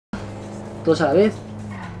Todos a la vez.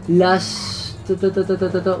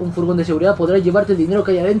 Un furgón de seguridad podrá llevarte el dinero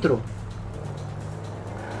que hay adentro.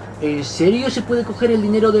 ¿En serio se puede coger el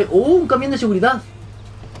dinero de...? ¡Oh, un camión de seguridad!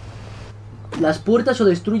 Las puertas o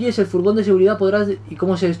destruyes el furgón de seguridad podrás... ¿Y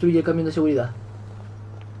cómo se destruye el camión de seguridad?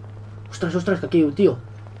 Ostras, ostras, que aquí hay un tío.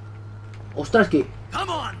 Ostras, que...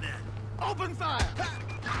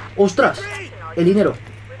 Ostras, el dinero.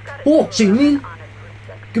 ¡Oh, 6.000!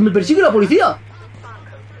 ¡Que me persigue la policía!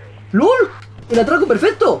 ¡Lol! ¡El atraco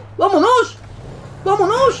perfecto! ¡Vámonos!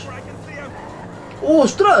 ¡Vámonos!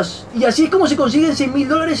 ¡Ostras! Y así es como se consiguen 6.000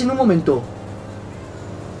 dólares en un momento.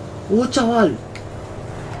 ¡Oh, chaval!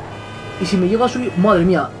 Y si me llego a subir... Madre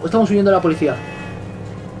mía, estamos subiendo a la policía.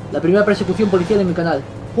 La primera persecución policial en mi canal.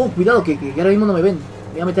 ¡Oh, cuidado, que ahora mismo no me ven!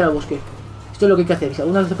 Me voy a meter al bosque. Esto es lo que hay que hacer. Si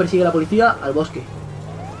alguna vez te persigue la policía, al bosque.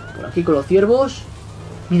 Por aquí con los ciervos.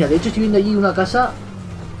 Mira, de hecho estoy viendo allí una casa.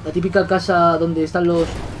 La típica casa donde están los...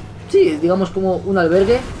 Sí, digamos como un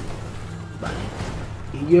albergue. Vale.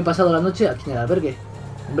 Y yo he pasado la noche aquí en el albergue.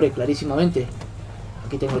 Hombre, clarísimamente.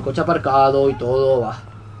 Aquí tengo el coche aparcado y todo. Va.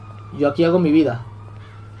 Yo aquí hago mi vida.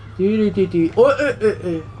 Oh,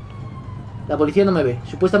 La policía no me ve.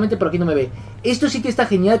 Supuestamente por aquí no me ve. Esto sí que está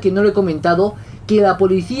genial, que no lo he comentado. Que la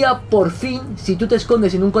policía, por fin, si tú te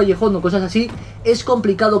escondes en un callejón o cosas así, es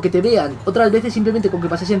complicado que te vean. Otras veces simplemente con que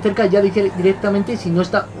pasasen cerca ya directamente, si no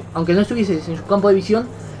está, aunque no estuvieses en su campo de visión,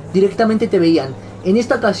 directamente te veían. En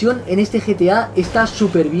esta ocasión, en este GTA, está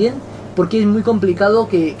súper bien, porque es muy complicado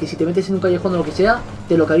que si te metes en un callejón o lo que sea,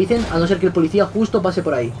 te localicen, a no ser que el policía justo pase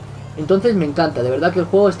por ahí. Entonces me encanta, de verdad que el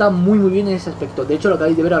juego está muy bien en ese aspecto. De hecho lo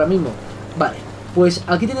acabáis de ver ahora mismo. Vale, pues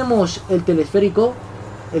aquí tenemos el teleférico.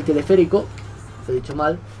 El teleférico, lo he dicho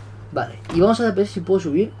mal. Vale, y vamos a ver si puedo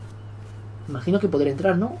subir. Imagino que podré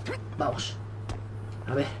entrar, ¿no? Vamos.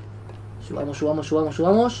 A ver.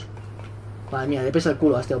 Subamos. Madre mía, le pesa el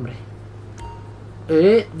culo a este hombre.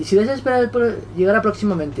 Si deseas esperar llegará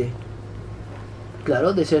próximamente.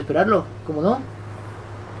 Claro, deseo esperarlo, ¿cómo no?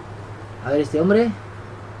 A ver, este hombre,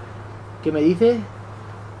 ¿qué me dice?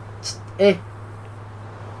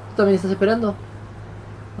 ¿Tú también estás esperando?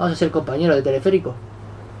 Vamos a ser compañeros de teleférico.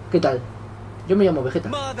 ¿Qué tal? Yo me llamo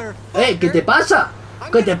Vegeta. ¿Qué te pasa?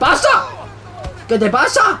 ¿Qué te pasa? ¿Qué te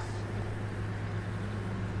pasa?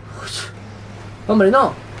 Hombre,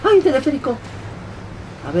 no. ¡Ay, un teleférico!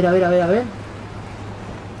 A ver.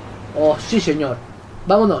 Oh, sí, señor.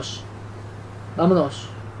 Vámonos.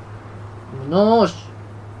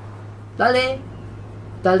 Dale.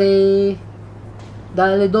 Dale.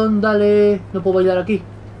 No puedo bailar aquí.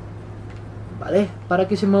 Vale, para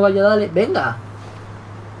que se mueva ya, dale. Venga.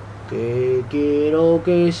 Que quiero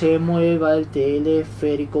que se mueva el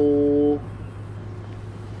teleférico.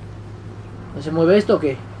 ¿No se mueve esto o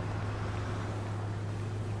qué?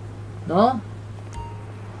 ¿No?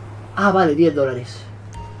 Ah, vale, 10 dólares.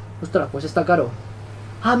 Ostras, pues está caro.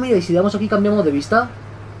 Ah, mira, y si damos aquí cambiamos de vista.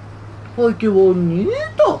 ¡Ay, qué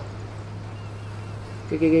bonito!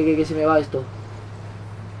 Que se me va esto.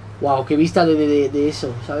 Wow, qué vista de eso,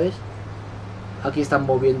 ¿sabes? Aquí están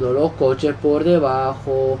moviendo los coches por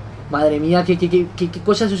debajo. Madre mía, qué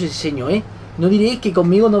cosas os enseño, ¿eh? No diréis que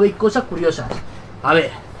conmigo no veis cosas curiosas. A ver.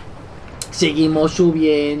 Seguimos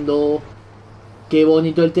subiendo. Qué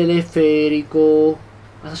bonito el teleférico.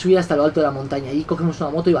 Vas a subir hasta lo alto de la montaña. Y cogemos una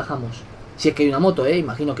moto y bajamos. Si es que hay una moto,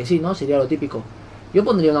 imagino que sí, ¿no? Sería lo típico. Yo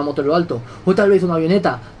pondría una moto en lo alto. O tal vez una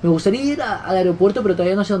avioneta. Me gustaría ir al aeropuerto, pero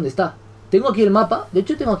todavía no sé dónde está. Tengo aquí el mapa. De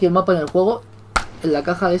hecho, tengo aquí el mapa en el juego. En la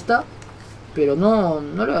caja de esta. Pero no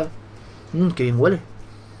lo... qué bien huele.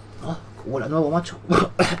 Oh, huele a nuevo, macho.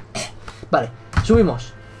 Vale,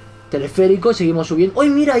 subimos. Teleférico, seguimos subiendo. ¡Uy,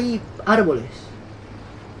 mira ahí! Árboles.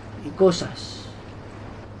 Y cosas.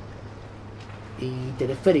 Y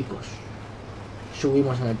teleféricos.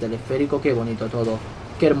 Subimos en el teleférico. Qué bonito todo.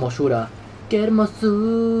 Qué hermosura. ¡Qué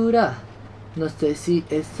hermosura! No sé si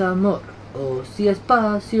es amor o si es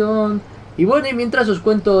pasión. Y bueno, y mientras os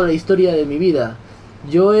cuento la historia de mi vida.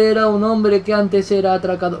 Yo era un hombre que antes era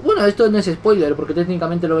atracador. Bueno, esto no es spoiler porque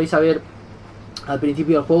técnicamente lo vais a ver al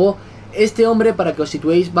principio del juego. Este hombre, para que os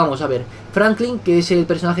situéis, vamos a ver. Franklin, que es el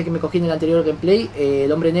personaje que me cogí en el anterior gameplay,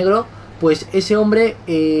 el hombre negro. Pues ese hombre,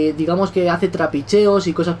 digamos que hace trapicheos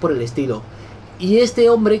y cosas por el estilo. Y este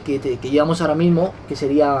hombre que llevamos ahora mismo, que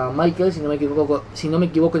sería Michael, si no me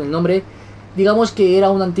equivoco en el nombre, digamos que era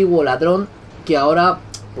un antiguo ladrón que ahora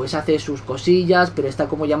pues hace sus cosillas, pero está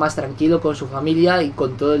como ya más tranquilo con su familia y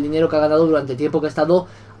con todo el dinero que ha ganado durante el tiempo que ha estado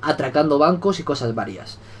atracando bancos y cosas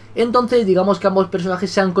varias. Entonces digamos que ambos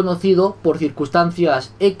personajes se han conocido por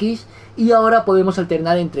circunstancias X y ahora podemos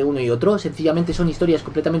alternar entre uno y otro. Sencillamente son historias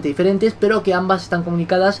completamente diferentes, pero que ambas están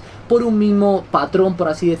comunicadas por un mismo patrón, por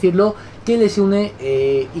así decirlo, que les une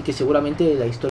y que seguramente la historia